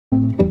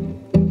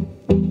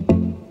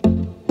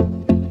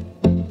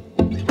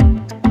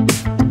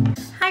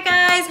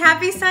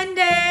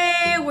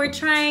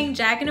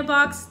Jack in the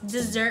Box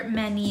dessert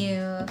menu.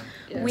 Yes.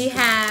 We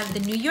have the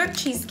New York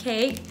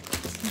cheesecake,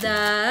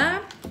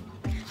 the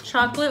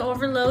chocolate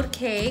overload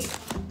cake,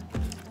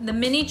 the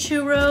mini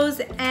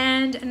churros,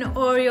 and an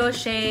Oreo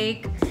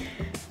shake.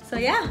 So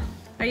yeah,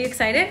 are you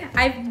excited?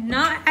 I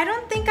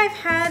don't think I've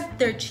had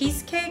their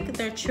cheesecake,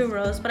 their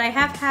churros, but I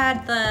have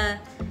had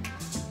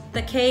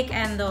the cake,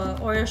 and the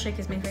Oreo shake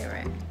is my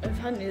favorite. I've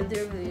had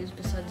neither of these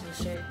besides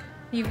the shake.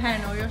 You've had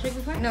an Oreo shake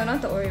before? No,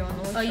 not the Oreo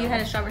one. Oh, you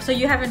had a strawberry. So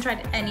you haven't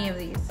tried any of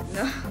these?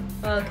 No.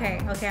 Okay,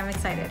 I'm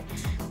excited.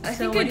 I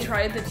think I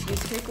tried the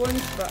cheesecake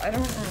ones, but I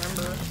don't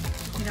remember.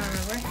 You don't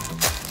remember?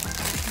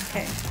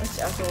 Okay. It's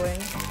echoing.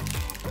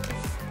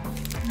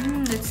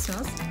 It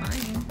smells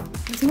fine.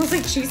 It smells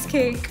like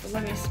cheesecake.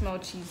 Let me smell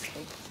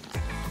cheesecake.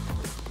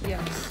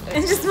 Yes.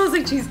 It just smells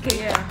like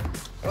cheesecake. Yeah.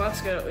 Well, that's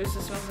good. At least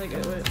it smells like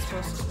what it's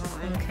supposed to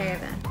smell like. Okay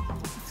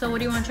then. So what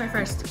do you want to try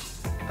first?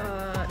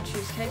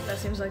 Cheesecake. That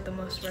seems like the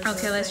most regular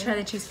Okay, let's thing. try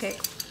the cheesecake.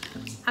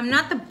 I'm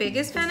not the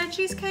biggest fan of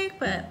cheesecake,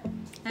 but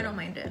I don't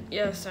mind it.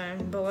 Yeah,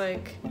 same. But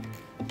like,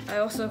 I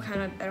also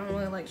I don't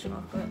really like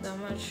chocolate that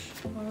much.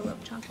 I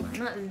love chocolate.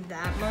 Not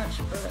that much,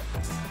 but.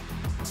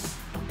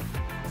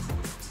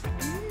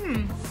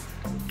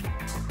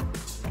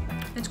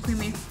 It's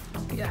creamy.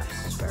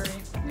 Yes, very.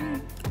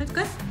 It's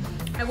good.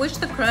 I wish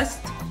the crust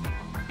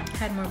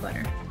had more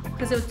butter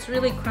because it's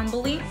really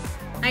crumbly.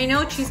 I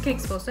know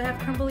cheesecake's supposed to have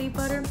crumbly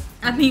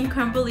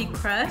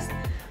crust,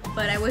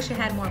 but I wish it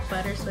had more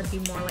butter so it'd be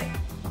more like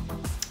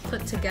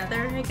put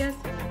together, I guess.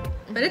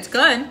 But it's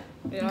good.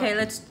 Yeah. Okay,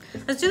 let's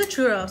do the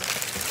churros.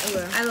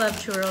 Okay. I love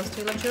churros.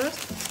 Do you love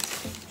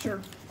churros?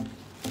 Sure.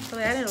 So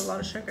they added a lot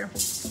of sugar.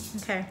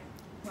 Okay.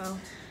 Wow.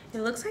 It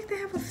looks like they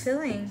have a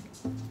filling.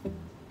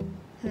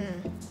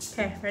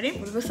 Okay, ready?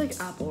 What if it's like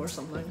apple or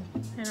something?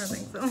 I don't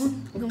think so.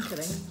 I'm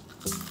kidding.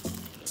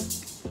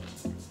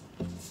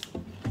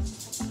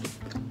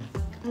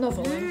 No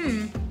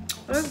filling.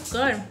 That's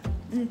good.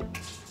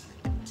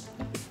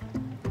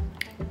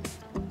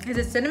 Is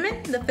it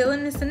cinnamon? The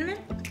filling is cinnamon?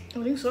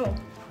 I think so.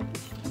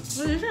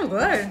 Oh, these are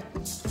good.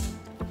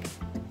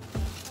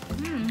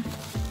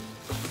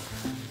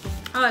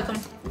 I like them.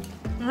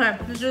 Okay,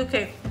 let's do the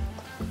cake.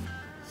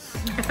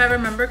 If I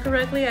remember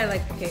correctly, I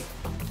like the cake.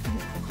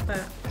 But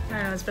I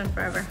don't know, it's been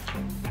forever.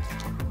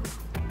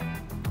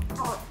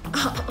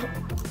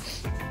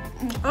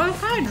 Oh, it's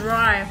kind of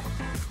dry.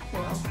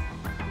 Wow.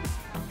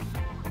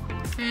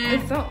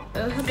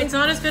 Mm. It's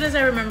not as good as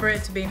I remember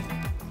it to be.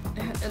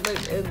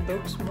 It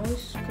looks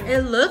moist.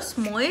 It looks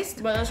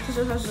moist, But that's because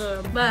it has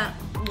the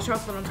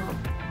chocolate on top.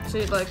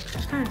 See, like,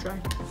 it's kind of dry.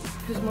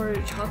 there's more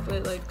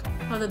chocolate, like,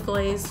 Oh, the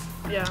glaze.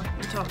 yeah,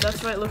 on top.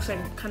 That's why it looks like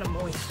kind of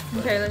moist.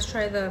 Okay, let's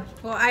try the...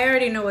 Well, I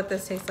already know what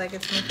this tastes like.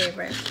 It's my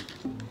favorite.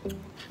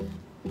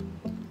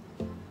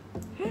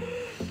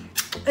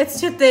 It's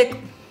too thick.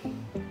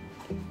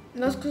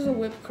 And that's because of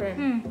whipped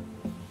cream.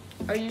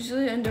 I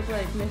usually end up,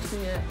 like,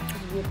 mixing it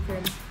with whipped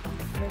cream.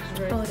 Makes it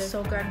very Oh, thick. it's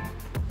so good.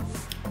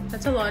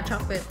 That's a lot of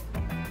chocolate.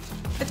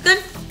 It's good.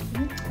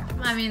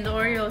 I mean, the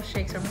Oreo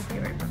shakes are my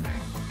favorite from there.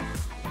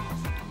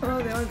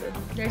 Oh, they are good.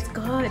 They're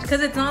good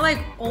because it's not like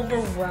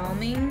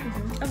overwhelming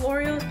of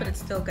Oreos, but it's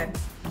still good.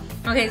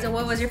 Okay, so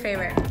what was your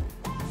favorite?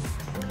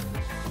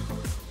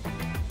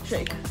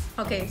 Shake.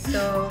 Okay,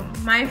 so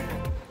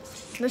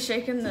The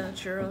shake and the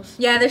churros.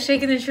 yeah, the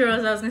shake and the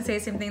churros. I was gonna say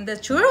the same thing. The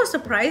churros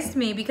surprised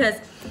me because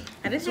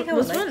I didn't think I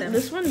would like them.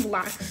 This one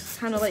lacks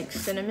kind of like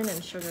cinnamon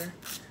and sugar.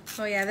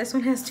 Oh yeah, this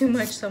one has too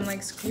much, so I'm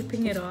like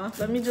scraping it off.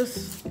 Let me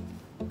just.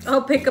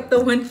 I'll pick up the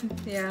one.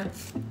 Yeah.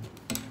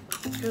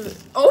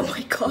 Oh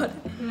my god.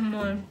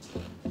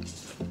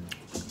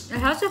 It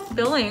has a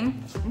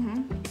filling.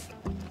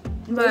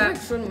 But it's like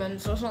cinnamon,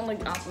 so it's not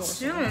like apple.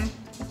 Yeah,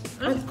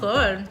 that's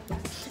good.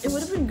 It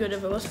would have been good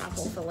if it was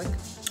apple filling.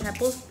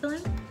 Apple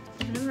filling?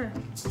 Never.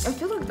 I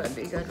feel like that'd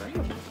be good, right?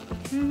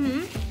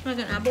 Like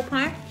an apple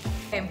pie.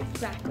 Okay.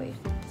 Exactly.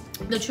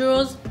 The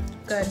churros,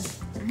 good.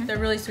 They're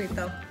really sweet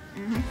though.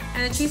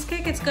 And the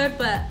cheesecake, it's good,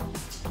 but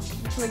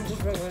It's like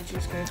just regular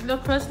cheesecake. the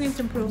crust needs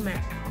improvement.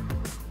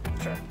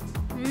 Sure.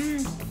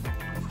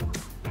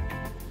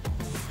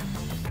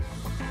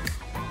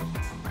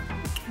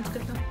 It's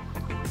good though.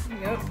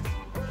 Yep.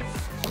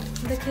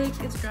 The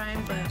cake is dry,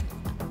 but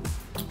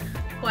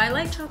well, I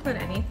like chocolate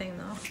anything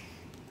though.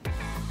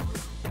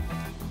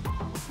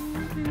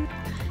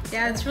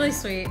 Yeah, it's really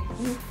sweet.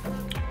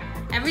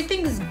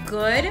 Everything's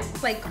good,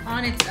 like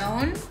on its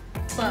own,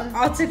 but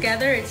all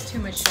together, it's too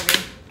much sugar.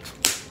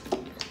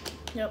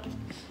 Yep.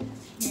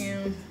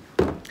 Yeah.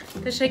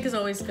 The shake is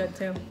always good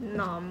too.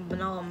 Nom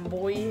nom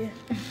boy.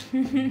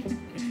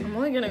 I'm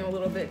only getting a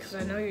little bit because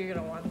I know you're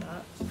gonna want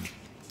that.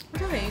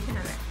 It's okay, you can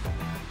have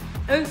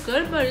it. It's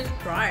good, but it's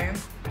dry.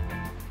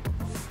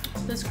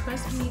 This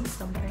crust needs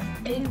something.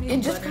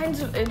 It just kind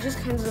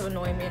of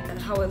annoys me at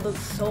how it looks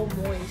so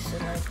moist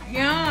and like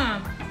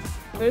Yeah.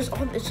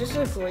 it's just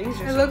a glaze or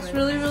something. It looks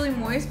really, really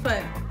moist,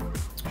 but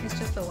it's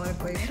just a lot of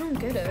glaze. I don't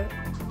get it.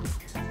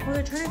 Oh,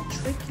 they're trying to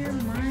trick your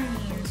mind.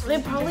 So They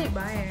you can probably just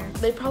buy it.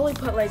 They probably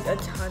put like a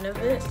ton of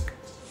it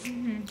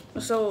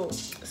So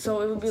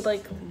it would be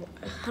like,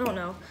 I don't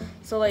know.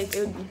 So like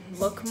it would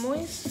look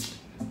moist.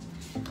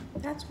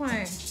 That's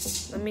why.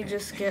 Let me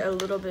just get a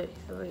little bit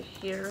right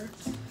here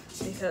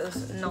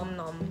because nom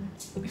nom.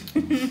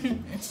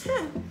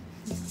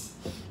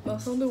 That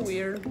sounded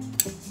weird.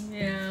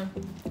 Yeah.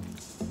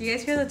 You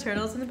guys hear the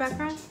turtles in the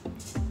background?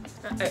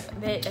 I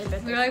bet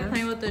They're like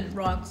playing with the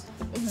rocks.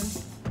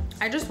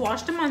 I just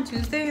washed them on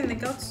Tuesday and they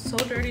got so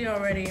dirty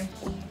already.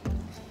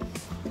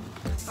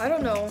 I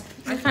don't know.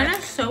 It's kind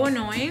of so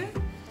annoying.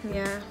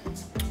 Yeah.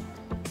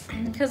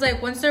 Because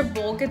like once their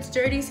bowl gets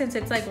dirty, since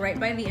it's like right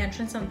by the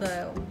entrance of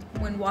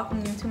when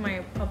walking into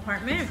my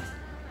apartment,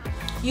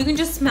 you can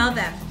just smell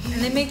them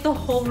and they make the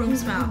whole room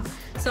smell.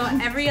 So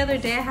every other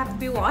day I have to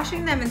be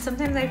washing them, and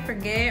sometimes I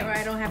forget or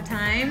I don't have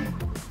time.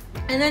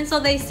 And then so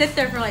they sit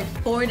there for like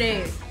 4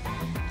 days.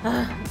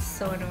 It's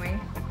so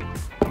annoying.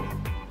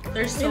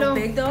 They're so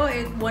big though.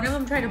 One of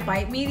them tried to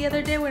bite me the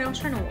other day when I was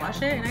trying to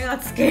wash it and I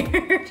got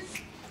scared.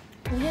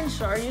 Me and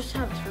Shar used to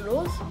have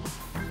turtles,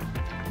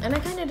 and I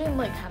kind of didn't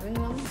like having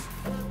them.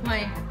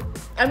 Why?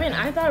 I mean,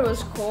 I thought it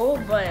was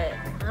cool, but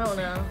I don't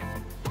know.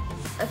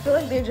 I feel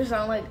like they just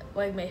sound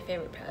like my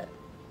favorite pet.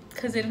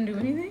 Because they didn't do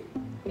anything?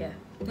 Yeah.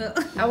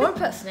 I want a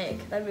pet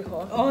snake. That'd be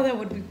cool. Oh, that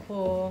would be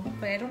cool.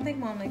 But I don't think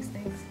Mom likes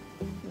snakes.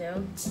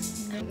 No.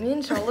 Me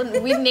and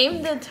Jay-lyn, we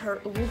named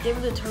we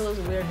gave the turtles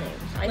weird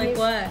names.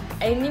 What?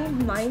 I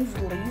named mine's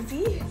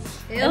Lazy.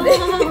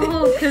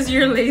 Ew, because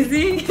you're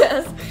lazy?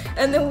 Yes.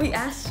 And then we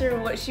asked her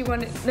what she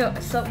wanted. No,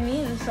 so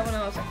me and someone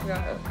else, I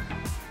forgot who,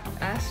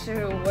 asked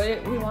her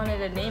what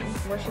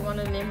she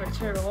wanted to name her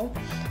turtle.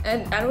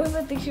 And I don't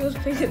even think she was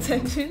paying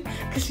attention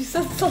because she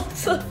said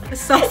salsa.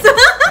 Salsa?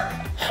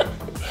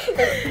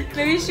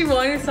 Maybe she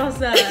wanted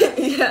salsa.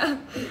 Yeah.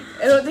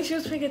 I don't think she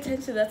was paying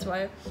attention, that's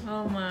why.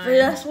 Oh my. But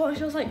that's why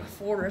she was like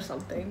 4 or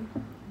something.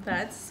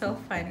 That's so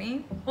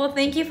funny. Well,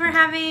 thank you for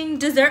having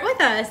dessert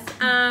with us.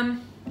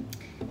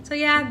 So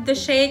yeah, the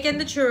shake and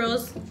the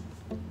churros,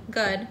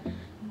 good.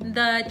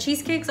 The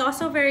cheesecake's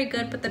also very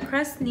good, but the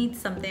crust needs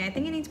something. I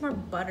think it needs more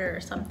butter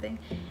or something.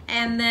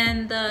 And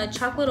then the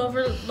chocolate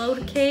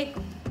overload cake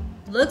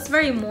looks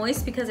very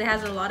moist because it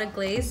has a lot of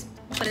glaze,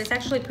 but it's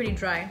actually pretty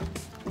dry.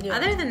 Yeah.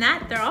 Other than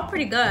that, they're all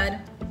pretty good.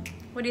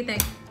 What do you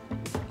think?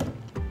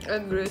 I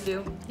agree with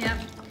you. Yep.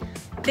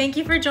 Thank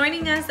you for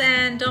joining us,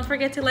 and don't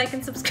forget to like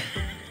and subscribe.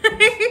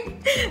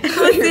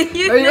 We'll see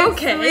you Are you next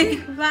okay?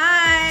 week.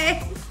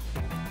 Bye.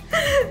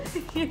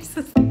 You're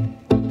so